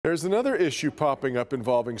There's another issue popping up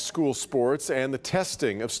involving school sports and the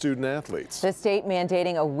testing of student athletes. The state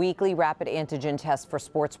mandating a weekly rapid antigen test for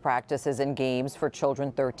sports practices and games for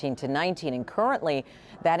children 13 to 19. And currently,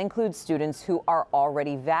 that includes students who are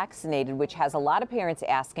already vaccinated, which has a lot of parents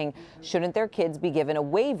asking, shouldn't their kids be given a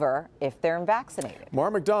waiver if they're vaccinated? Mara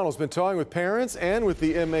McDonald's been talking with parents and with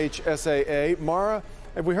the MHSAA. Mara,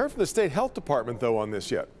 have we heard from the state health department, though, on this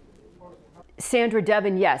yet? Sandra,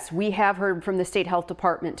 Devin, yes, we have heard from the state health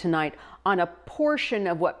department tonight on a portion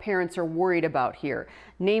of what parents are worried about here.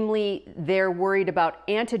 Namely, they're worried about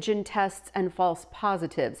antigen tests and false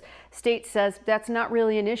positives. State says that's not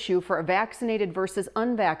really an issue for vaccinated versus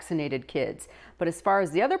unvaccinated kids. But as far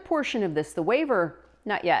as the other portion of this, the waiver,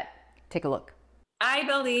 not yet. Take a look. I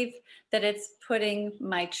believe that it's putting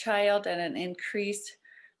my child at an increased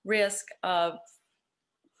risk of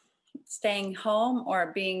staying home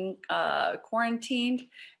or being quarantined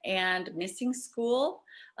and missing school,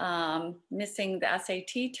 missing the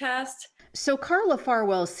SAT test. So Carla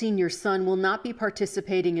Farwell's senior son will not be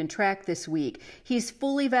participating in track this week. He's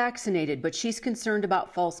fully vaccinated, but she's concerned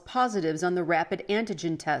about false positives on the rapid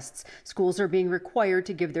antigen tests schools are being required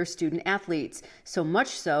to give their student athletes. So much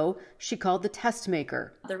so, she called the test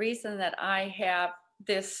maker. The reason that I have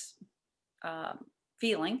this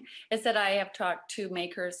feeling is that I have talked to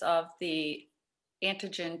makers of the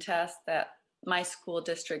antigen test that my school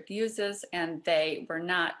district uses, and they were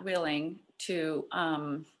not willing to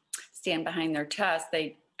stand behind their test.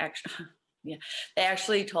 They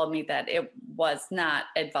actually told me that it was not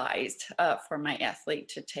advised for my athlete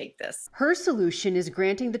to take this. Her solution is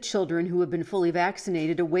granting the children who have been fully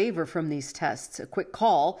vaccinated a waiver from these tests. A quick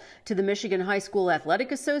call to the Michigan High School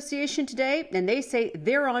Athletic Association today, and they say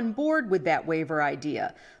they're on board with that waiver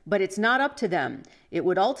idea. But it's not up to them. It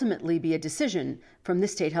would ultimately be a decision from the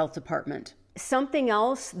state health department. Something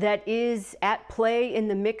else that is at play in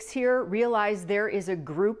the mix here, realize there is a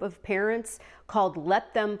group of parents called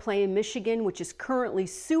Let Them Play Michigan, which is currently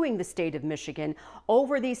suing the state of Michigan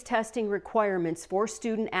over these testing requirements for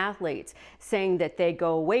student athletes, saying that they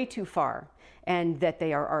go way too far and that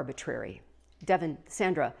they are arbitrary. Devin,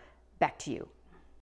 Sandra, back to you.